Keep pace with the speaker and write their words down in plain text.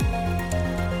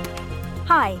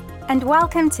Hi, and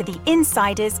welcome to the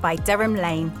Insiders by Durham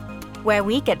Lane, where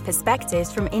we get perspectives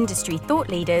from industry thought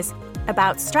leaders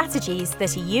about strategies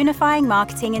that are unifying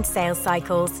marketing and sales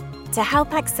cycles to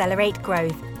help accelerate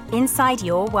growth inside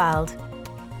your world.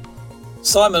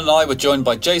 Simon and I were joined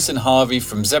by Jason Harvey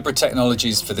from Zebra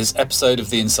Technologies for this episode of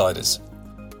The Insiders.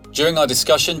 During our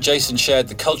discussion, Jason shared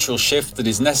the cultural shift that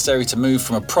is necessary to move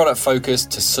from a product-focused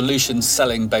to solution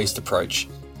selling-based approach.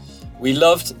 We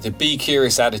loved the be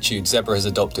curious attitude Zebra has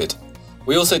adopted.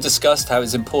 We also discussed how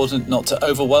it's important not to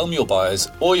overwhelm your buyers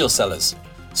or your sellers.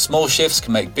 Small shifts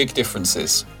can make big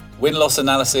differences. Win-loss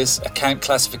analysis, account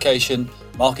classification,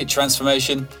 market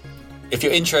transformation. If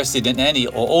you're interested in any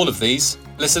or all of these,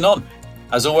 listen on.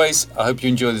 As always, I hope you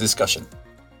enjoy the discussion.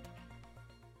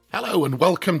 Hello and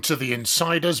welcome to The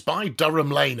Insiders by Durham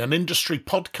Lane, an industry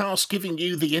podcast giving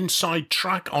you the inside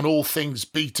track on all things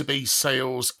B2B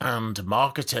sales and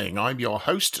marketing. I'm your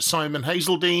host, Simon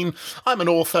Hazeldine. I'm an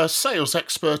author, sales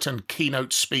expert and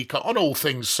keynote speaker on all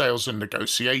things sales and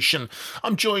negotiation.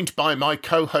 I'm joined by my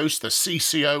co-host, the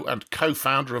CCO and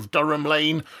co-founder of Durham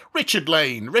Lane, Richard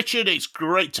Lane. Richard, it's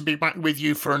great to be back with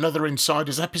you for another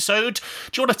Insiders episode.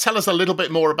 Do you want to tell us a little bit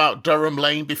more about Durham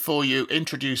Lane before you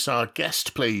introduce our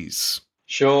guest, please?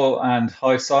 Sure, and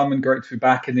hi Simon, great to be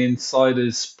back in the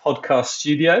Insiders podcast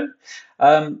studio.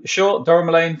 Durham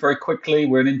Lane, very quickly,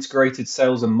 we're an integrated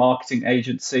sales and marketing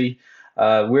agency.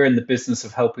 We're in the business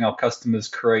of helping our customers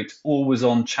create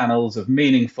always-on channels of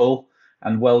meaningful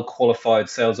and well-qualified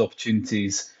sales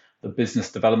opportunities the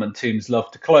business development teams love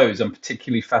to close. I'm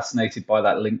particularly fascinated by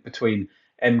that link between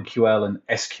MQL and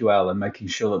SQL and making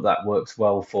sure that that works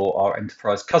well for our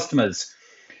enterprise customers.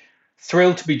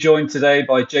 Thrilled to be joined today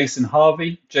by Jason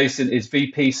Harvey. Jason is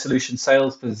VP Solution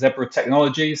Sales for Zebra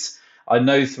Technologies. I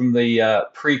know from the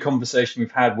pre-conversation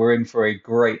we've had, we're in for a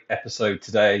great episode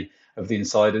today of The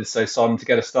Insiders. So Simon, to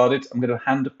get us started, I'm going to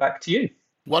hand it back to you.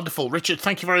 Wonderful, Richard.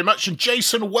 Thank you very much. And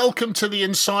Jason, welcome to The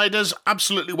Insiders.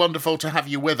 Absolutely wonderful to have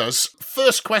you with us.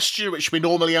 First question, which we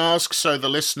normally ask so the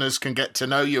listeners can get to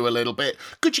know you a little bit.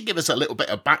 Could you give us a little bit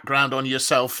of background on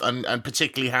yourself and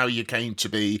particularly how you came to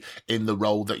be in the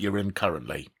role that you're in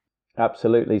currently?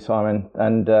 Absolutely, Simon,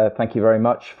 and thank you very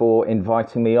much for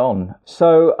inviting me on.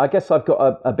 So I guess I've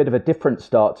got a bit of a different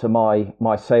start to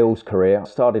my sales career. I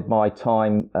started my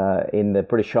time in the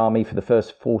British Army for the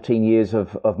first 14 years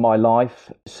of my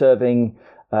life, serving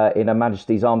in Her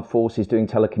Majesty's Armed Forces doing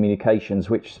telecommunications,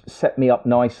 which set me up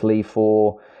nicely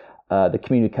for the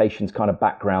communications kind of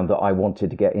background that I wanted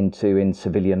to get into in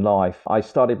civilian life. I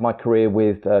started my career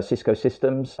with Cisco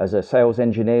Systems as a sales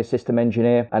engineer, system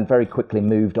engineer, and very quickly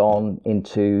moved on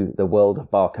into the world of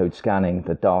barcode scanning,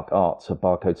 the dark arts of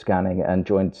barcode scanning, and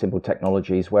joined Symbol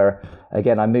Technologies, where,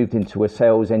 again, I moved into a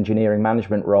sales engineering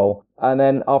management role. And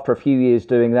then after a few years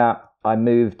doing that, I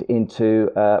moved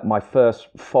into my first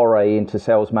foray into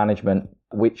sales management,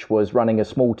 which was running a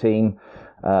small team,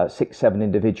 6-7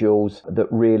 individuals that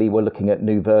really were looking at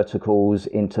new verticals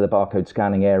into the barcode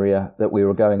scanning area that we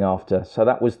were going after. So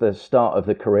that was the start of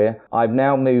the career. I've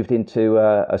now moved into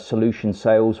a solution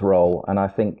sales role, and I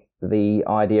think the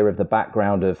idea of the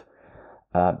background of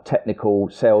technical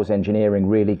sales engineering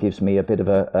really gives me a bit of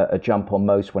a jump on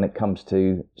most when it comes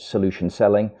to solution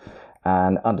selling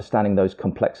and understanding those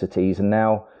complexities. And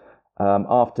now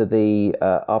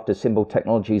after Symbol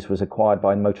Technologies was acquired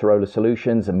by Motorola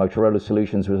Solutions and Motorola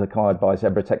Solutions was acquired by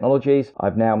Zebra Technologies,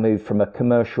 I've now moved from a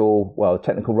technical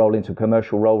role into a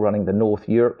commercial role running the North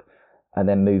Europe, and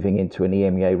then moving into an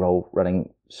EMEA role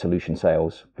running solution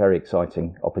sales. Very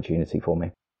exciting opportunity for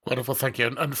me. Wonderful, thank you.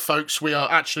 And folks, we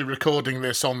are actually recording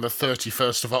this on the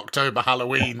 31st of October,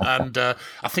 Halloween, and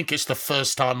I think it's the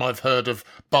first time I've heard of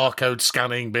barcode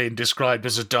scanning being described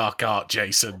as a dark art,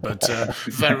 Jason, but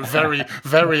very, very,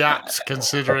 very apt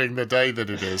considering the day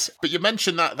that it is. But you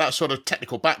mentioned that sort of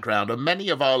technical background, and many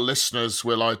of our listeners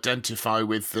will identify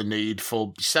with the need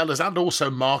for sellers and also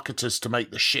marketers to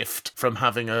make the shift from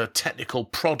having a technical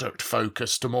product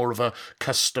focus to more of a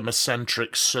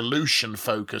customer-centric solution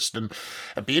focused. And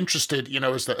be interested,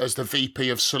 as the VP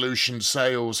of Solution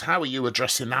Sales, how are you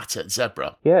addressing that at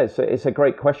Zebra? Yeah, it's a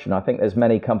great question. I think there's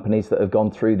many companies that have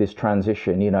gone through this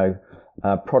transition,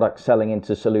 product selling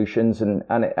into solutions, and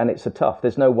it's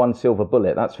there's no one silver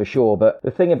bullet, that's for sure. But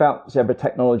the thing about Zebra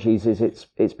Technologies is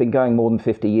it's been going more than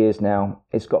 50 years now.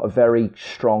 It's got a very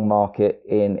strong market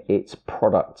in its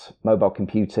product, mobile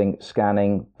computing,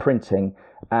 scanning, printing,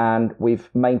 and we've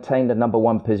maintained a number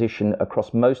one position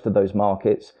across most of those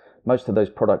markets, most of those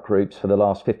product groups for the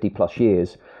last 50 plus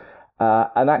years.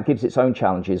 And that gives its own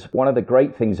challenges. One of the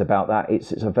great things about that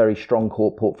is it's a very strong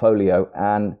core portfolio.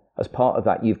 And as part of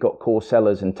that, you've got core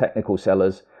sellers and technical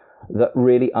sellers that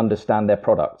really understand their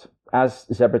product. As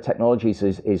Zebra Technologies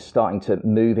is starting to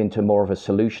move into more of a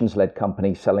solutions-led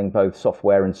company selling both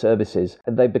software and services,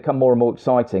 they've become more and more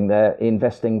exciting. They're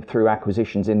investing through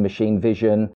acquisitions in machine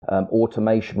vision,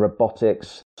 automation,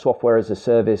 robotics, software as a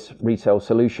service, retail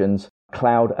solutions,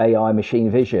 cloud, AI,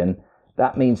 machine vision.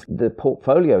 That means the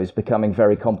portfolio is becoming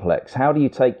very complex. How do you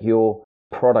take your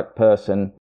product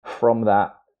person from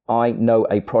that I know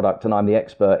a product and I'm the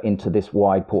expert into this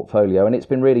wide portfolio? And it's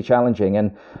been really challenging.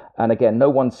 And again, no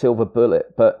one silver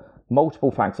bullet, but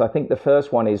multiple factors. I think the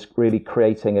first one is really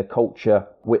creating a culture,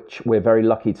 which we're very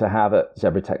lucky to have at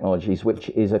Zebra Technologies, which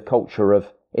is a culture of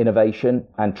innovation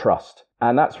and trust.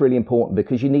 And that's really important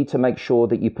because you need to make sure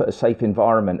that you put a safe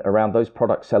environment around those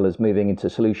product sellers moving into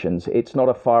solutions. It's not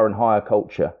a fire and hire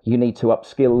culture. You need to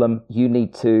upskill them. You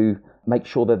need to make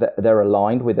sure that they're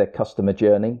aligned with their customer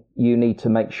journey. You need to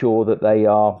make sure that they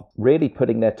are really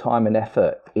putting their time and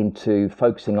effort into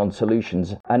focusing on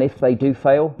solutions. And if they do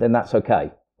fail, then that's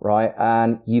okay, right?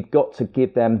 And you've got to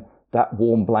give them that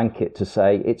warm blanket to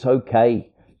say it's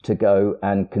okay to go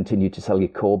and continue to sell your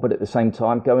core, but at the same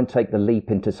time, go and take the leap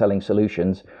into selling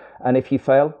solutions. And if you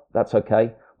fail, that's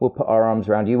okay. We'll put our arms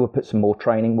around you. We'll put some more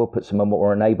training. We'll put some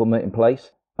more enablement in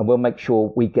place. And we'll make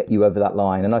sure we get you over that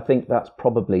line. And I think that's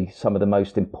probably some of the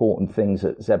most important things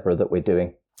at Zebra that we're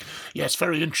doing. Yeah, it's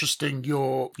very interesting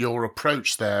your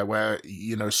approach there, where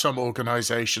some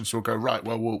organisations will go, right,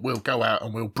 well, we'll go out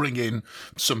and we'll bring in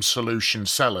some solution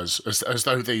sellers, as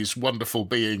though these wonderful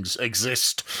beings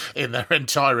exist in their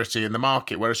entirety in the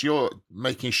market, whereas you're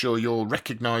making sure you're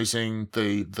recognising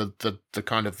the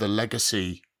kind of the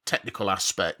legacy technical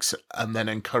aspects and then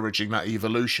encouraging that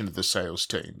evolution of the sales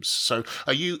teams. So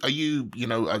have you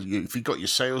got your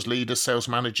sales leaders, sales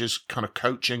managers kind of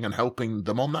coaching and helping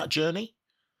them on that journey?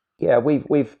 Yeah,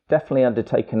 we've definitely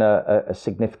undertaken a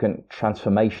significant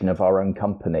transformation of our own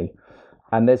company.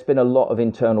 And there's been a lot of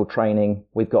internal training.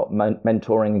 We've got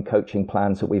mentoring and coaching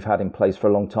plans that we've had in place for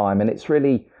a long time. And it's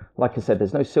really, like I said,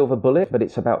 there's no silver bullet, but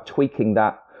it's about tweaking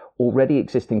that already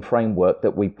existing framework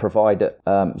that we provide at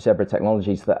Zebra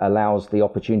Technologies that allows the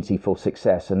opportunity for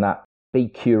success and that be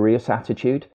curious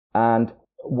attitude. And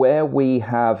where we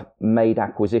have made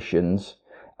acquisitions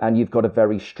and you've got a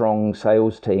very strong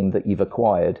sales team that you've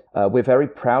acquired, we're very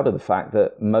proud of the fact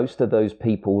that most of those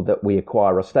people that we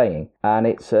acquire are staying. And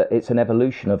it's an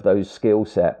evolution of those skill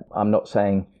set. I'm not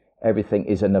saying everything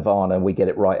is a nirvana and we get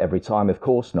it right every time, of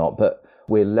course not, but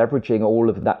we're leveraging all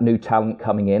of that new talent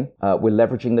coming in. We're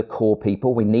leveraging the core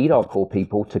people. We need our core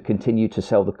people to continue to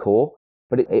sell the core,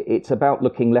 but it's about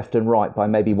looking left and right by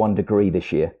maybe 1 degree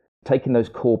this year, taking those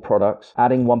core products,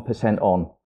 adding 1% on,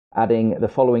 adding the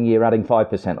following year, adding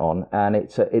 5% on. And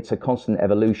it's a constant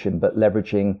evolution, but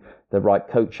leveraging the right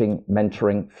coaching,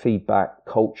 mentoring, feedback,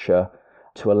 culture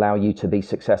to allow you to be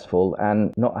successful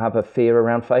and not have a fear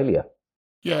around failure.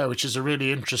 Yeah, which is a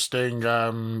really interesting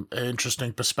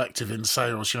perspective in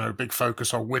sales. Big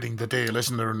focus on winning the deal,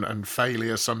 isn't there? And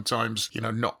failure sometimes,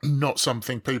 not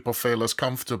something people feel as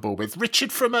comfortable with.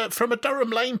 Richard, from a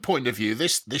Durham Lane point of view,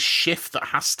 this shift that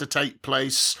has to take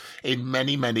place in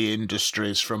many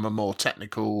industries from a more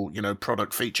technical,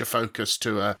 product feature focus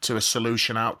to a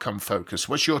solution outcome focus.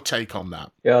 What's your take on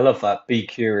that? Yeah, I love that be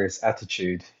curious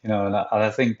attitude. And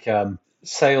I think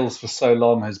sales for so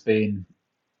long has been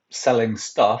selling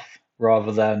stuff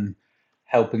rather than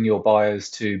helping your buyers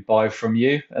to buy from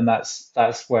you, and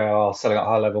that's where our selling at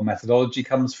high level methodology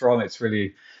comes from. It's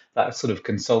really that sort of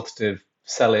consultative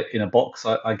sell it in a box,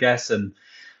 I guess, and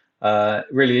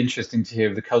really interesting to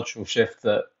hear the cultural shift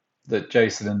that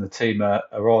Jason and the team are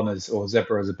on, or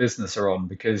Zebra as a business are on,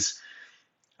 because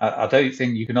I don't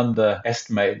think you can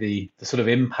underestimate the sort of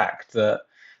impact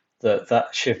that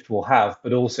shift will have,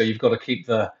 but also you've got to keep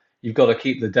the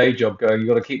day job going. You've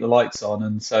got to keep the lights on.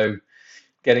 And so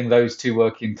getting those two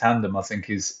working in tandem, I think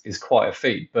is quite a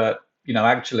feat. But,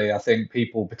 actually, I think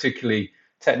people, particularly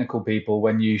technical people,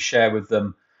 when you share with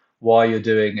them why you're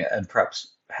doing it and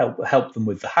perhaps help them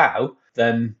with the how,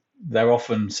 then they're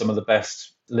often some of the best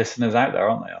listeners out there,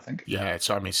 aren't they? I think. Yeah, it's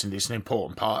an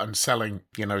important part, and selling,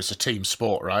 is a team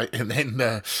sport, right? In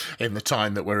the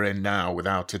time that we're in now,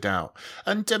 without a doubt.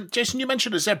 And Jason, you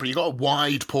mentioned at Zebra, you've got a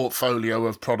wide portfolio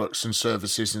of products and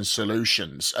services and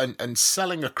solutions, and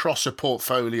selling across a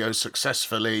portfolio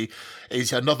successfully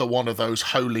is another one of those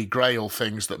holy grail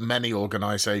things that many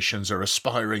organisations are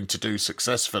aspiring to do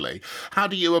successfully. How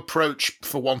do you approach,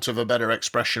 for want of a better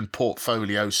expression,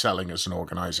 portfolio selling as an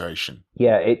organisation?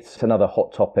 Yeah, it's another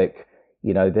hot topic.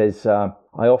 There's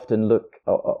I often look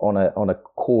on a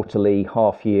quarterly,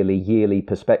 half yearly, yearly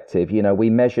perspective. We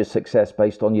measure success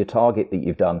based on your target that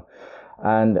you've done.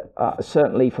 And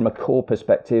certainly from a core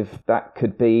perspective, that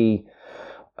could be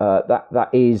that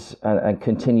is and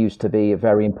continues to be a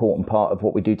very important part of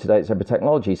what we do today at Zebra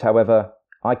Technologies. However,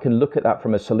 I can look at that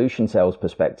from a solution sales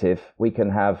perspective. We can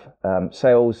have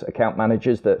sales account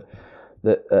managers that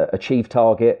achieve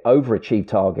target, overachieve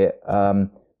target,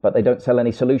 but they don't sell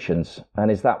any solutions.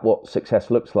 And is that what success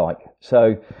looks like?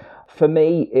 So for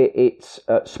me, it's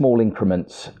small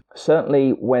increments.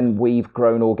 Certainly when we've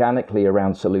grown organically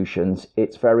around solutions,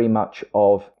 it's very much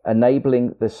of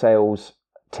enabling the sales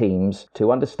teams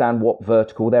to understand what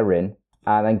vertical they're in,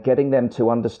 and then getting them to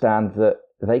understand that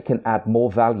they can add more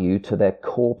value to their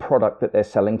core product that they're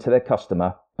selling to their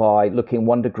customer by looking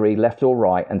 1 degree left or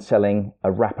right and selling a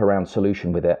wraparound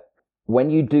solution with it. When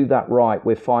you do that right,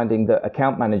 we're finding that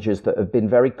account managers that have been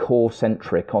very core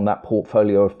centric on that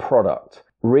portfolio of product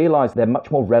realize they're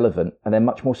much more relevant and they're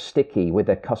much more sticky with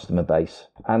their customer base,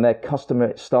 and their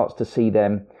customer starts to see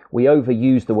them. We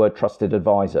overuse the word trusted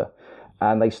advisor,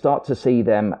 and they start to see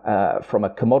them from a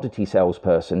commodity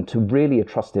salesperson to really a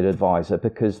trusted advisor,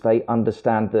 because they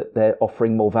understand that they're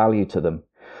offering more value to them.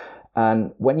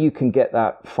 And when you can get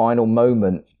that final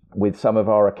moment with some of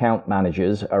our account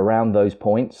managers around those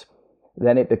points,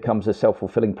 then it becomes a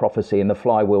self-fulfilling prophecy, and the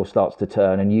flywheel starts to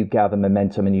turn, and you gather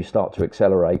momentum and you start to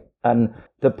accelerate. And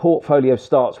the portfolio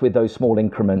starts with those small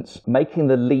increments, making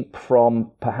the leap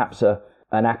from perhaps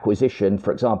an acquisition,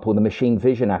 for example, the machine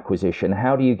vision acquisition.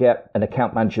 How do you get an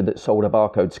account manager that sold a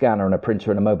barcode scanner and a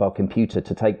printer and a mobile computer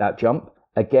to take that jump?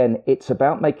 Again, it's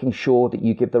about making sure that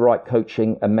you give the right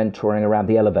coaching and mentoring around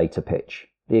the elevator pitch.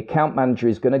 The account manager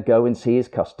is going to go and see his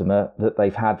customer that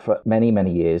they've had for many,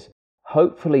 many years.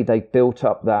 Hopefully they've built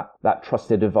up that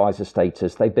trusted advisor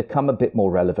status. They've become a bit more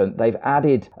relevant. They've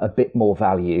added a bit more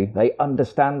value. They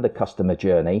understand the customer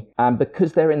journey. And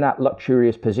because they're in that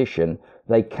luxurious position,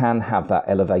 they can have that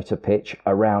elevator pitch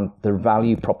around the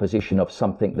value proposition of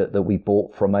something that we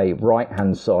bought from a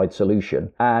right-hand side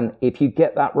solution. And if you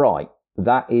get that right,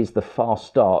 that is the fast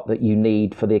start that you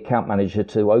need for the account manager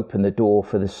to open the door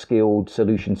for the skilled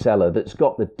solution seller that's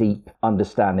got the deep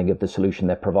understanding of the solution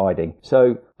they're providing.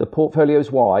 So the portfolio is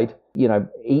wide.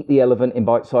 Eat the elephant in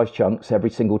bite-sized chunks every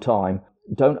single time.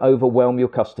 Don't overwhelm your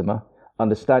customer.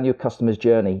 Understand your customer's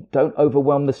journey. Don't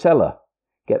overwhelm the seller.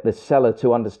 Get the seller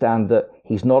to understand that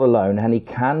he's not alone and he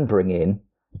can bring in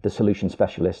the solution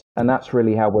specialist. And that's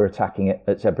really how we're attacking it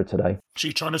at Zebra today. So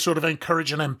you're trying to sort of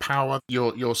encourage and empower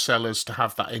your sellers to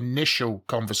have that initial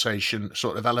conversation,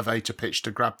 sort of elevator pitch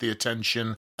to grab the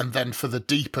attention. And then for the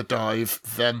deeper dive,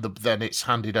 then it's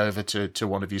handed over to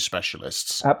one of your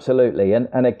specialists. Absolutely.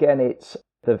 And again, it's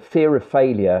the fear of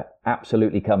failure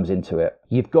absolutely comes into it.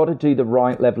 You've got to do the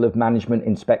right level of management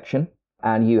inspection,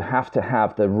 and you have to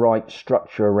have the right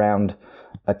structure around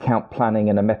account planning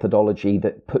and a methodology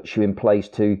that puts you in place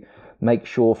to make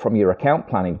sure from your account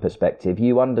planning perspective,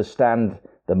 you understand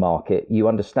the market, you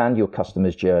understand your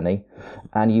customer's journey,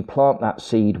 and you plant that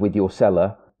seed with your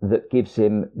seller that gives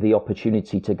him the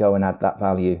opportunity to go and add that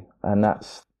value. And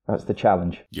that's the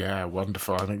challenge. Yeah,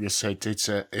 wonderful. I think it's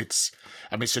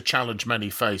a challenge many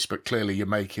face, but clearly you're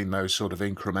making those sort of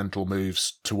incremental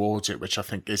moves towards it, which I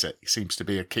think seems to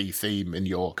be a key theme in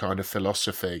your kind of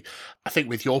philosophy. I think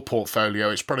with your portfolio,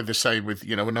 it's probably the same with,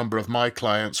 a number of my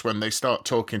clients when they start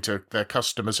talking to their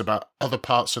customers about other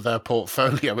parts of their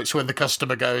portfolio. It's when the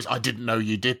customer goes, I didn't know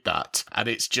you did that. And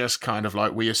it's just kind of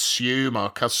like we assume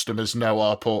our customers know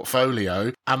our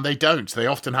portfolio, and they don't. They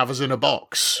often have us in a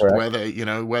box. Correct.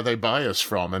 where they buy us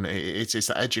from, and it's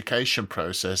that education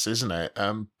process, isn't it?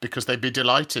 Because they'd be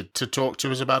delighted to talk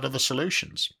to us about other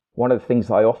solutions. One of the things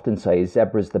I often say is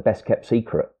Zebra's the best kept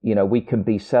secret. We can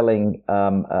be selling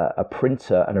a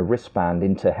printer and a wristband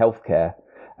into healthcare,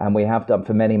 and we have done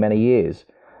for many, many years.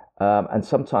 And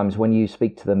sometimes when you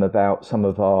speak to them about some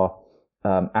of our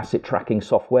asset tracking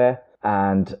software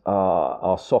and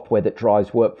our software that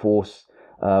drives workforce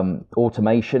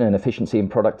automation and efficiency and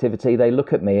productivity, they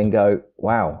look at me and go,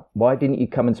 wow, why didn't you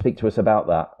come and speak to us about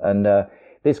that? And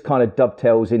this kind of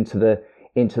dovetails into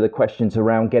the questions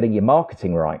around getting your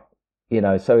marketing right.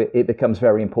 So it becomes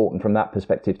very important from that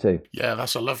perspective too. Yeah,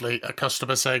 that's a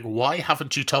customer saying, why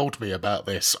haven't you told me about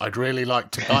this? I'd really like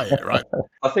to buy it, right?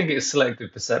 I think it's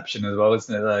selective perception as well,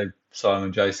 isn't it, though,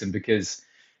 Simon, Jason? Because,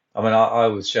 I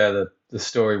always share the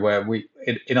story where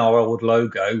in our old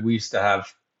logo, we used to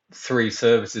have 3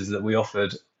 services that we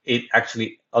offered it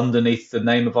actually underneath the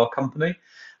name of our company.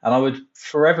 And I would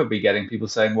forever be getting people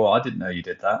saying, well, I didn't know you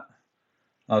did that.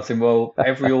 And I was saying, well,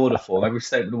 every order form, every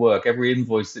statement of work, every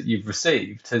invoice that you've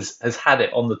received has had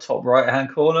it on the top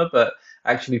right-hand corner. But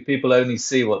actually people only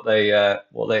see what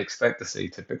they expect to see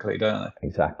typically, don't they?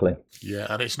 Exactly. Yeah,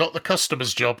 and it's not the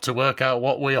customer's job to work out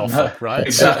what we offer, right?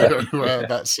 Exactly.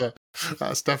 So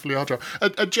that's definitely our job.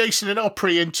 And Jason, in our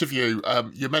pre-interview,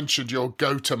 you mentioned your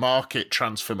go-to-market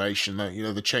transformation,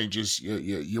 the changes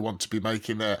you want to be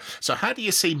making there. So how do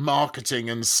you see marketing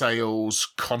and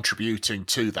sales contributing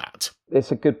to that?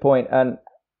 It's a good point. And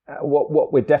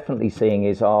what we're definitely seeing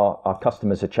is our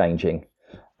customers are changing.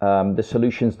 The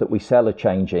solutions that we sell are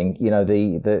changing.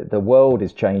 The world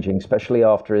is changing, especially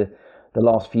after the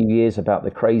last few years about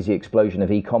the crazy explosion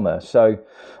of e-commerce. So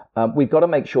we've got to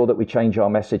make sure that we change our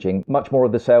messaging. Much more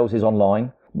of the sales is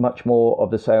online. Much more of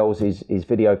the sales is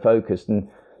video focused. And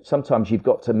sometimes you've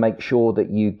got to make sure that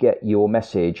you get your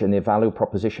message and the value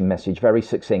proposition message very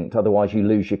succinct. Otherwise, you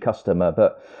lose your customer.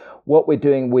 But what we're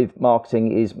doing with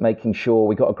marketing is making sure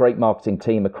we've got a great marketing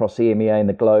team across the EMEA and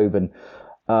the globe. And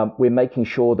we're making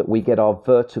sure that we get our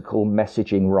vertical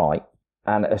messaging right,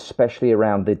 and especially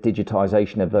around the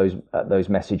digitization of those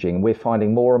messaging. We're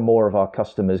finding more and more of our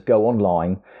customers go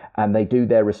online and they do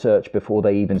their research before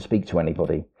they even speak to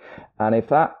anybody. And if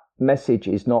that message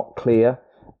is not clear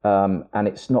and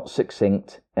it's not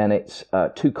succinct and it's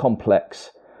too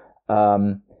complex,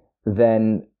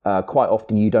 then quite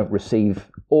often you don't receive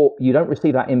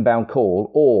that inbound call,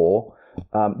 or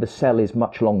the sell is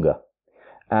much longer.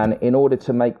 And in order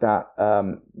to make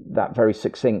that very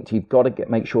succinct, you've got to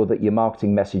make sure that your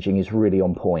marketing messaging is really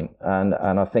on point. And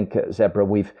I think at Zebra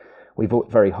we've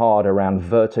worked very hard around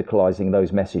verticalizing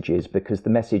those messages, because the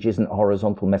message isn't a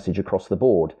horizontal message across the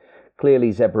board.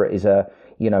 Clearly, Zebra is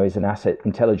an asset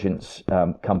intelligence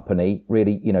company,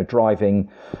 really driving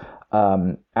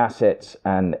assets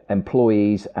and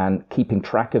employees and keeping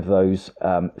track of those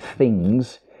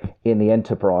things in the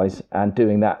enterprise and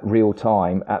doing that real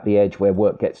time at the edge where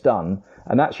work gets done.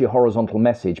 And that's your horizontal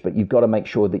message, but you've got to make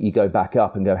sure that you go back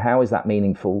up and go, how is that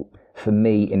meaningful for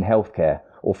me in healthcare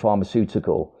or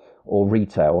pharmaceutical or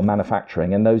retail or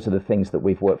manufacturing? And those are the things that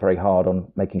we've worked very hard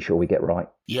on making sure we get right.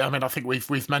 Yeah, I mean, I think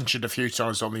we've mentioned a few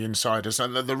times on the Insiders,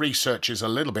 and the research is a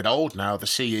little bit old now. The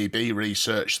CEB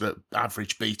research that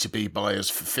average B2B buyers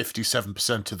for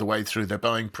 57% of the way through their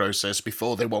buying process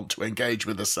before they want to engage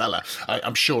with the seller.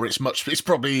 I'm sure it's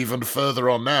probably even further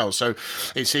on now. So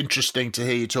it's interesting to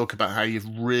hear you talk about how you've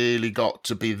really got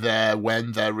to be there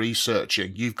when they're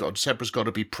researching. Zebra's got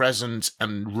to be present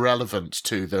and relevant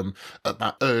to them at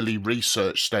that early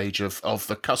research stage of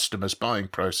the customer's buying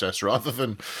process, rather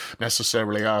than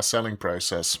necessarily our selling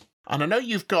process. And I know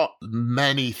you've got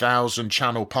many thousand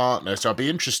channel partners. So I'd be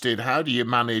interested, how do you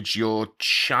manage your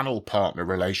channel partner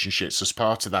relationships as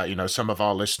part of that? Some of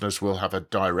our listeners will have a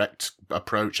direct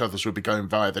approach, others will be going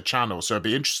via the channel. So I'd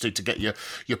be interested to get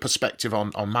your perspective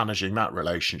on managing that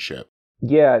relationship.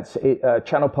 Yeah,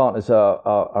 channel partners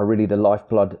are really the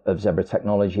lifeblood of Zebra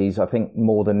Technologies. I think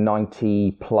more than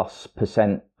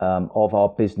 90+% of our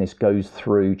business goes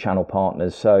through channel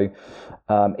partners. So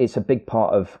it's a big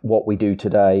part of what we do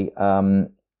today.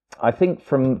 I think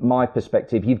from my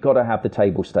perspective, you've got to have the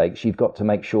table stakes. You've got to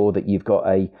make sure that you've got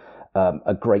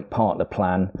a great partner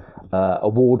plan,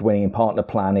 award-winning partner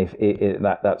plan. If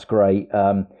that's great.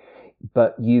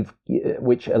 But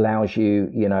which allows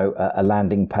you, a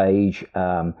landing page,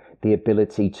 the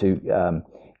ability to,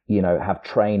 have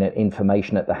train and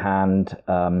information at the hand,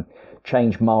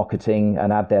 change marketing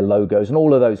and add their logos and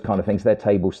all of those kind of things. They're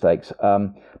table stakes.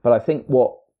 But I think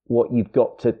what you've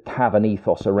got to have an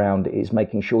ethos around is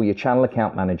making sure your channel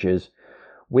account managers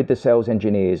with the sales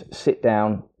engineers sit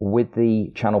down with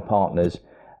the channel partners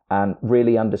and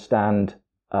really understand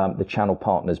the channel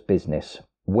partners' business.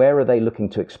 Where are they looking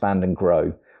to expand and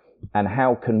grow? And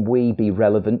how can we be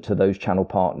relevant to those channel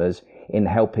partners in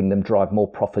helping them drive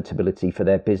more profitability for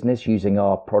their business using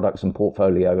our products and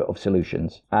portfolio of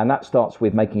solutions? And that starts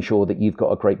with making sure that you've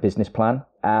got a great business plan,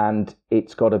 and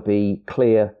it's got to be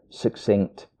clear,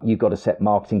 succinct. You've got to set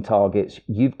marketing targets.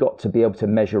 You've got to be able to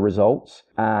measure results,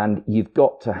 and you've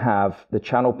got to have the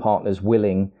channel partners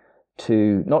willing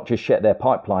to not just share their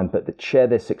pipeline, but share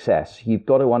their success. You've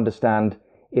got to understand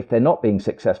if they're not being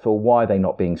successful, why are they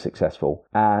not being successful?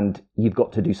 And you've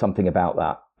got to do something about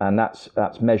that. And that's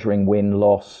measuring win,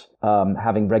 loss,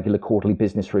 having regular quarterly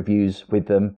business reviews with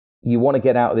them. You want to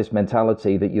get out of this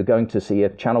mentality that you're going to see a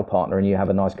channel partner and you have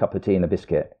a nice cup of tea and a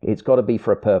biscuit. It's got to be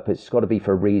for a purpose. It's got to be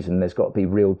for a reason. There's got to be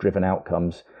real driven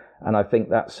outcomes. And I think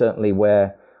that's certainly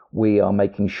where we are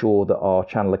making sure that our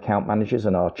channel account managers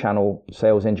and our channel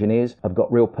sales engineers have got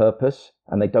real purpose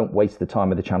and they don't waste the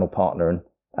time of the channel partner.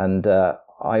 And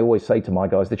I always say to my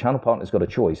guys, the channel partner's got a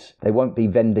choice. They won't be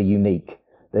vendor unique.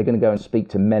 They're going to go and speak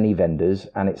to many vendors,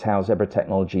 and it's how Zebra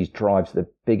Technologies drives the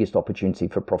biggest opportunity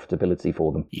for profitability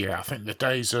for them. Yeah, I think the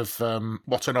days of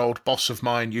what an old boss of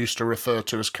mine used to refer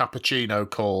to as cappuccino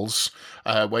calls,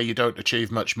 where you don't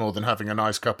achieve much more than having a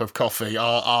nice cup of coffee,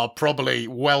 are probably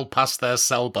well past their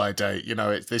sell-by date.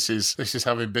 This is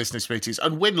having business meetings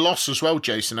and win-loss as well,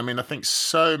 Jason. I mean, I think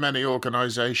so many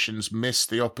organisations miss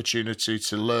the opportunity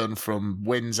to learn from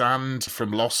wins and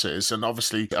from losses. And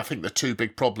obviously, I think the two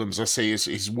big problems I see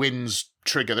is wins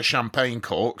trigger the champagne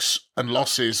corks, and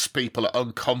losses, people are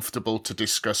uncomfortable to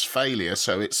discuss failure,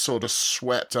 so it's sort of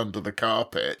swept under the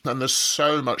carpet. And there's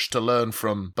so much to learn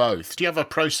from both. Do you have a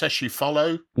process you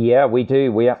follow? Yeah, we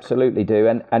do. We absolutely do.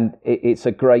 And it's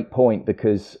a great point,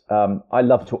 because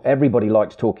everybody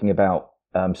likes talking about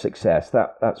success.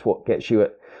 That's what gets you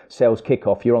at sales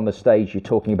kickoff. You're on the stage, you're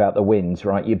talking about the wins,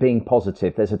 right? You're being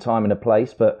positive. There's a time and a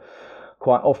place, but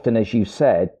quite often, as you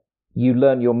said, you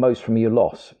learn your most from your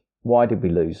loss. Why did we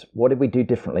lose? What did we do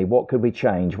differently? What could we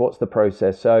change? What's the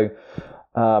process? So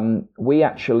we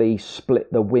actually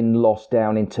split the win-loss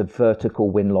down into vertical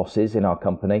win-losses in our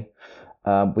company.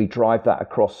 We drive that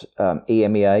across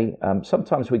EMEA.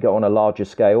 Sometimes we go on a larger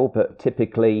scale, but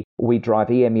typically we drive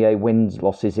EMEA wins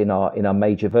losses in our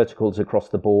major verticals across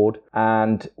the board,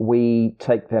 and we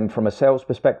take them from a sales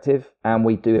perspective, and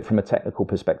we do it from a technical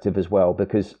perspective as well,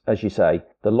 because, as you say,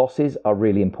 the losses are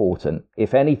really important.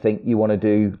 If anything, you want to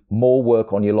do more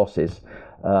work on your losses,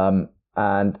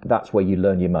 and that's where you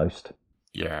learn your most.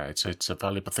 Yeah, it's a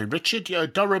valuable thing. Richard,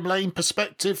 Durham Lane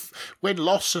perspective,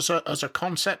 win-loss as a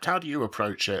concept, how do you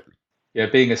approach it? Yeah,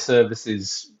 being a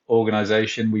services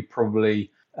organisation, we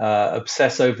probably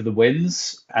obsess over the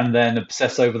wins and then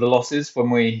obsess over the losses when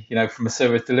we, from a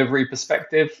service delivery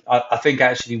perspective. I think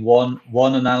actually one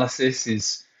analysis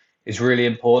is really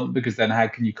important, because then how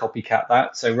can you copycat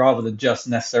that? So rather than just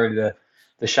necessarily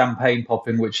the champagne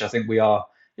popping, which I think we all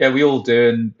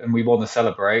do and we want to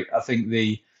celebrate, I think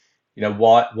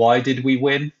why did we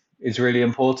win is really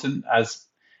important,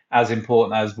 as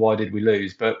important as why did we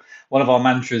lose. But one of our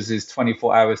mantras is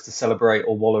 24 hours to celebrate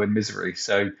or wallow in misery.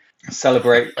 So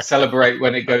celebrate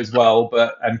when it goes well,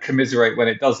 and commiserate when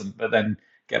it doesn't, but then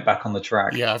get back on the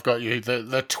track. Yeah, I've got you.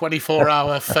 The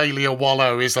 24-hour failure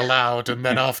wallow is allowed, and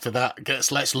then after that,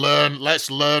 let's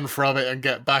learn from it and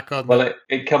get back on. Well,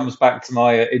 it comes back to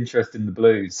my interest in the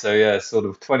blues. So yeah, sort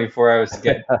of 24 hours to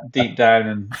get deep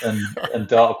down and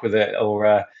dark with it,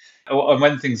 and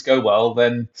when things go well,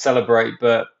 then celebrate.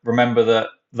 But remember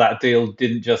that deal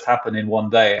didn't just happen in one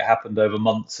day; it happened over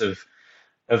months of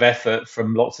effort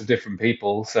from lots of different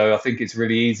people. So I think it's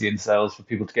really easy in sales for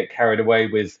people to get carried away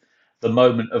with the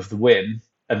moment of the win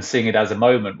and seeing it as a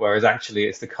moment, whereas actually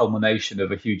it's the culmination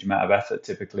of a huge amount of effort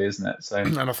typically, isn't it? So,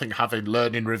 and I think having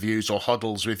learning reviews or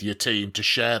huddles with your team to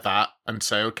share that and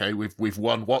say, okay, we've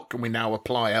won, what can we now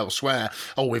apply elsewhere?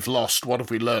 Oh, we've lost, what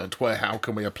have we learned? How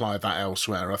can we apply that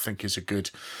elsewhere? I think is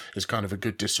kind of a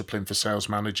good discipline for sales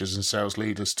managers and sales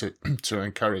leaders to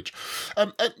encourage.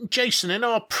 Jason, in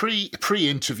our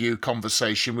pre-interview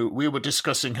conversation, we were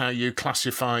discussing how you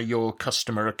classify your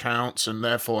customer accounts and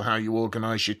therefore how you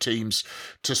organise your teams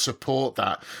to support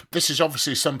that. This is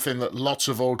obviously something that lots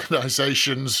of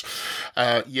organisations,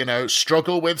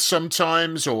 struggle with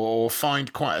sometimes or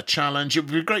find quite a challenge. It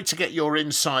would be great to get your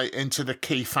insight into the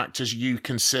key factors you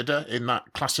consider in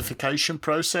that classification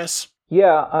process.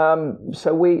 Yeah,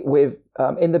 so we've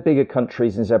in the bigger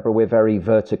countries in Zebra, we're very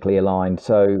vertically aligned.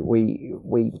 So we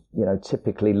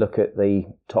typically look at the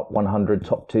top 100,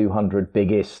 top 200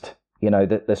 biggest,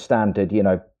 the standard,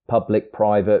 public,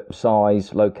 private,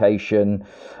 size, location,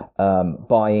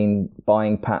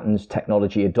 buying patterns,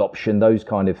 technology adoption, those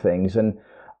kind of things. And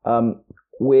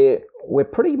we're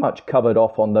pretty much covered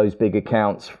off on those big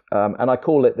accounts. And I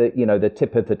call it the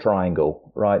tip of the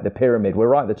triangle, right? The pyramid. We're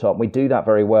right at the top. We do that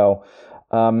very well.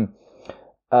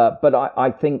 But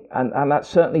I think, and that's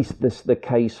certainly the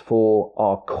case for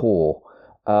our core.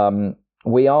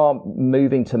 We are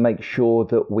moving to make sure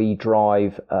that we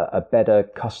drive a better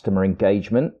customer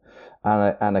engagement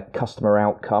and a customer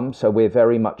outcome. So we're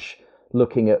very much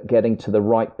looking at getting to the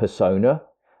right persona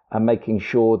and making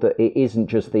sure that it isn't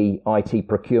just the IT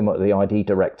procurement or the ID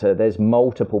director. There's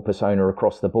multiple persona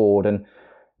across the board, and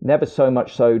never so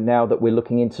much so now that we're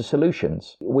looking into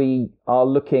solutions. We are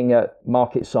looking at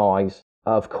market size,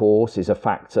 of course, is a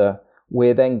factor.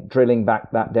 We're then drilling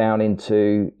that down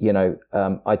into,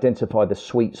 identify the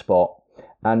sweet spot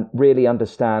and really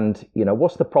understand,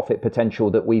 what's the profit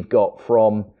potential that we've got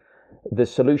from the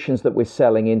solutions that we're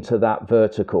selling into that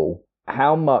vertical.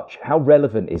 How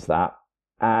relevant is that?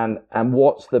 and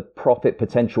what's the profit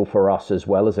potential for us as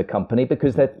well as a company,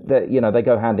 because they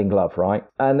go hand in glove, right?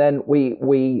 And then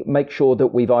we make sure that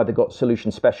we've either got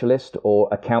solution specialists or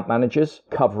account managers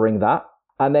covering that.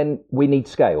 And then we need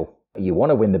scale. You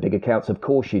want to win the big accounts, of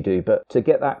course you do, but to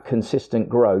get that consistent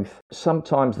growth,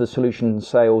 sometimes the solution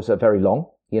sales are very long.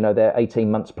 They're 18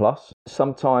 months plus.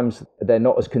 Sometimes they're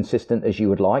not as consistent as you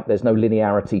would like. There's no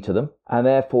linearity to them. And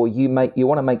therefore, you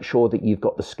want to make sure that you've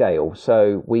got the scale.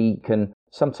 So we can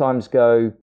sometimes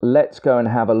go, let's go and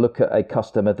have a look at a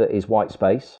customer that is white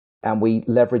space. And we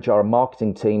leverage our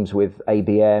marketing teams with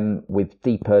ABM, with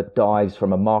deeper dives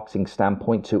from a marketing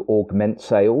standpoint to augment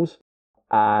sales.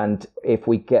 And if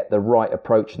we get the right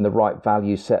approach and the right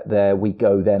value set there, we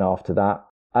go then after that.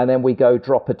 And then we go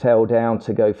drop a tail down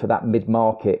to go for that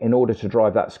mid-market. In order to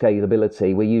drive that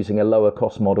scalability, we're using a lower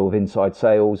cost model of inside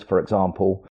sales, for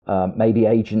example, maybe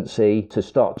agency, to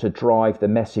start to drive the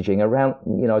messaging around.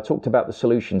 I talked about the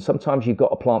solution. Sometimes you've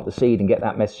got to plant the seed and get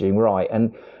that messaging right.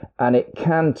 And it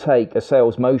can take a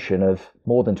sales motion of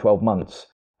more than 12 months.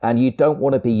 And you don't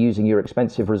want to be using your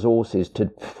expensive resources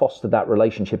to foster that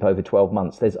relationship over 12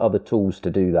 months. There's other tools to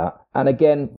do that. And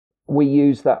again, we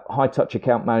use that high-touch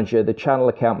account manager, the channel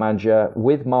account manager,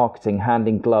 with marketing hand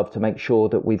in glove to make sure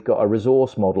that we've got a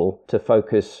resource model to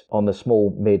focus on the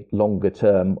small, mid,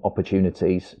 longer-term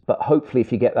opportunities. But hopefully,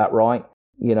 if you get that right,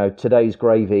 today's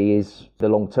gravy is the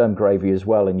long-term gravy as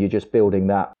well, and you're just building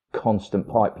that constant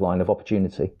pipeline of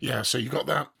opportunity. Yeah, so you've got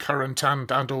that current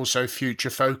and also future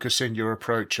focus in your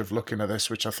approach of looking at this,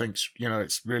 which I think,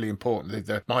 it's really important.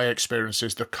 My experience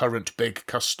is the current big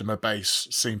customer base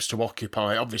seems to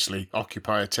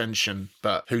occupy attention,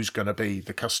 but who's going to be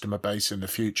the customer base in the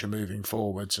future moving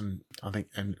forwards? And I think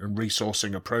and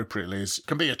resourcing appropriately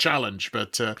can be a challenge.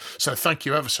 But so thank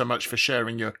you ever so much for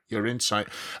sharing your insight.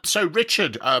 So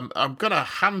Richard, I'm going to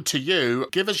hand to you.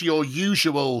 Give us your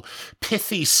usual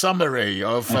pithy summary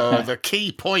of the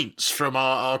key points from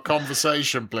our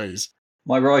conversation, please.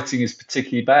 My writing is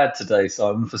particularly bad today,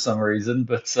 Simon, for some reason.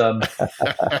 But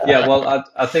yeah, well,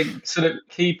 I think sort of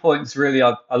key points really,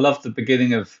 I love the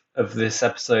beginning of this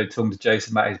episode talking to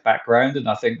Jason about his background. And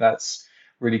I think that's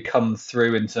really come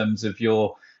through in terms of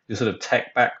your sort of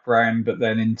tech background, but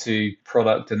then into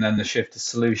product and then the shift to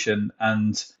solution.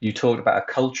 And you talked about a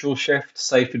cultural shift,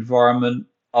 safe environment,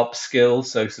 upskill,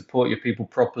 so support your people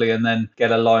properly, and then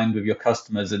get aligned with your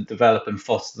customers and develop and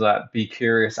foster that be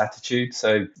curious attitude.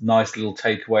 So nice little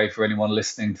takeaway for anyone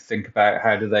listening to think about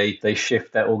how do they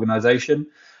shift their organization.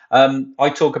 I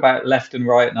talk about left and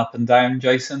right and up and down,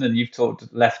 Jason, and you've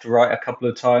talked left to right a couple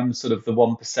of times, sort of the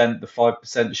 1%, the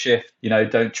 5% shift.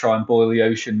 Don't try and boil the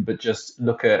ocean, but just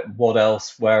look at what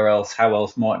else, where else, how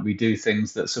else might we do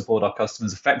things that support our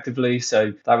customers effectively.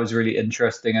 So that was really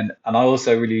interesting. And I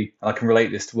also really, I can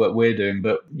relate this to what we're doing,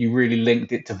 but you really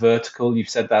linked it to vertical. You've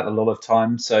said that a lot of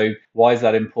times. So why is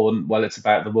that important? Well, it's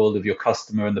about the world of your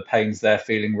customer and the pains they're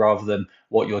feeling rather than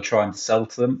what you're trying to sell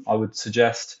to them, I would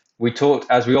suggest. We talked,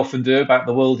 as we often do, about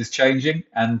the world is changing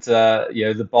and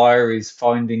the buyer is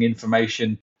finding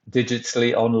information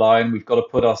digitally online. We've got to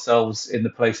put ourselves in the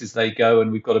places they go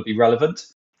and we've got to be relevant.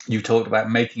 You talked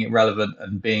about making it relevant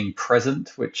and being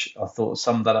present, which I thought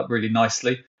summed that up really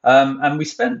nicely. And we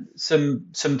spent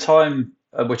some time,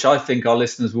 which I think our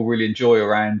listeners will really enjoy,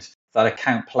 around that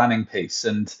account planning piece.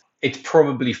 And it's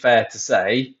probably fair to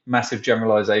say, massive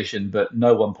generalization, but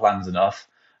no one plans enough.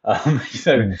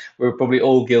 We're probably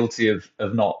all guilty of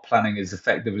not planning as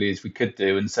effectively as we could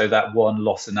do. And so that one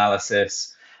loss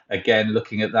analysis, again,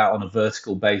 looking at that on a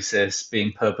vertical basis,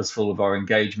 being purposeful of our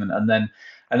engagement, and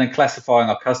then classifying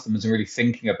our customers and really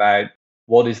thinking about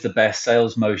what is the best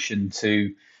sales motion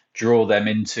to draw them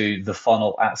into the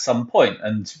funnel at some point.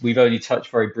 And we've only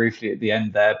touched very briefly at the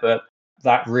end there, but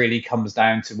that really comes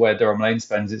down to where Durham Lane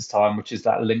spends its time, which is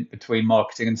that link between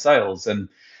marketing and sales. And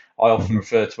I often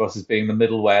refer to us as being the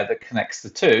middleware that connects the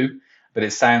two, but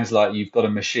it sounds like you've got a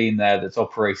machine there that's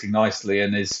operating nicely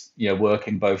and is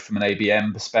working both from an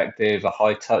ABM perspective, a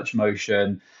high touch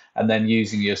motion, and then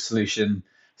using your solution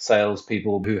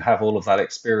salespeople who have all of that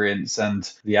experience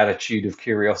and the attitude of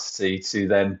curiosity to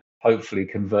then hopefully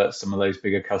convert some of those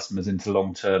bigger customers into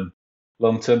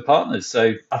long-term partners.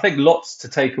 So I think lots to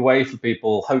take away for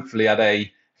people, hopefully at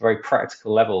a very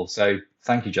practical level. So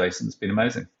thank you, Jason. It's been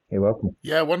amazing. You're welcome.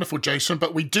 Yeah, wonderful, Jason.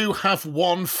 But we do have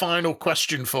one final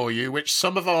question for you, which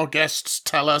some of our guests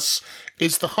tell us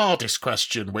is the hardest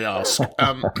question we ask.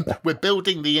 We're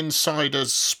building the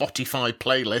Insiders Spotify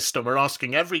playlist, and we're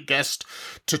asking every guest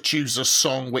to choose a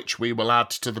song which we will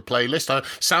add to the playlist.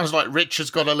 Sounds like Rich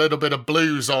has got a little bit of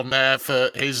blues on there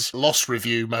for his loss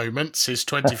review moments, his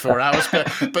 24 hours.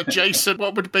 But Jason,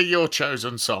 what would be your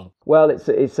chosen song? Well,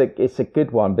 it's a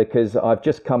good one because I've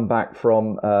just come back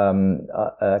from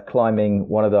climbing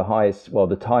one of the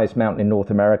highest mountain in North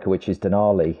America, which is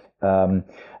Denali.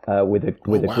 With a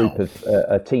group of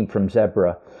a team from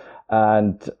Zebra,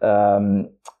 and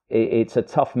it's a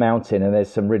tough mountain, and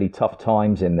there's some really tough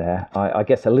times in there. I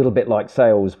guess a little bit like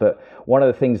sales, but one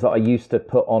of the things that I used to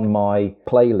put on my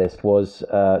playlist was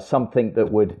something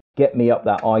that would get me up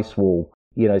that ice wall.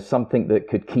 Something that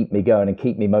could keep me going and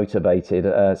keep me motivated.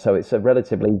 So it's a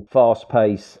relatively fast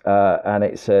pace, and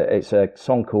it's a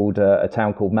song called A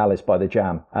Town Called Malice by The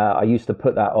Jam. I used to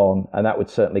put that on, and that would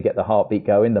certainly get the heartbeat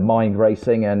going, the mind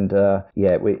racing, and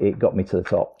it got me to the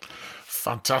top.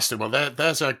 Fantastic. Well,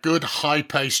 there's a good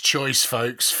high-paced choice,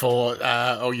 folks, for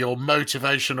your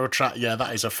motivational track. Yeah,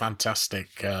 that is a fantastic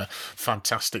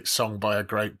song by a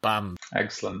great band.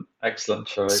 Excellent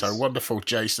choice. So wonderful,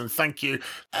 Jason. Thank you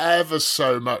ever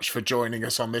so much for joining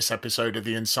us on this episode of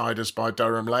The Insiders by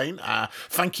Durham Lane.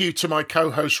 Thank you to my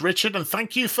co-host, Richard, and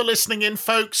thank you for listening in,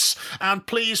 folks. And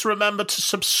please remember to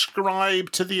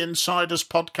subscribe to The Insiders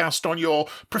podcast on your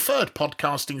preferred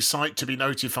podcasting site to be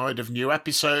notified of new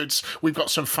episodes. We've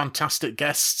got some fantastic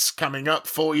guests coming up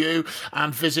for you,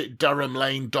 and visit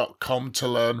durhamlane.com to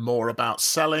learn more about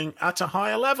selling at a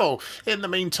higher level. In the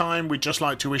meantime, we'd just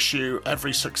like to wish you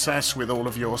every success with all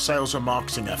of your sales and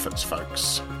marketing efforts,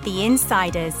 folks. The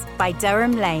Insiders by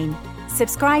Durham Lane.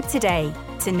 Subscribe today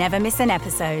to never miss an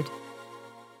episode.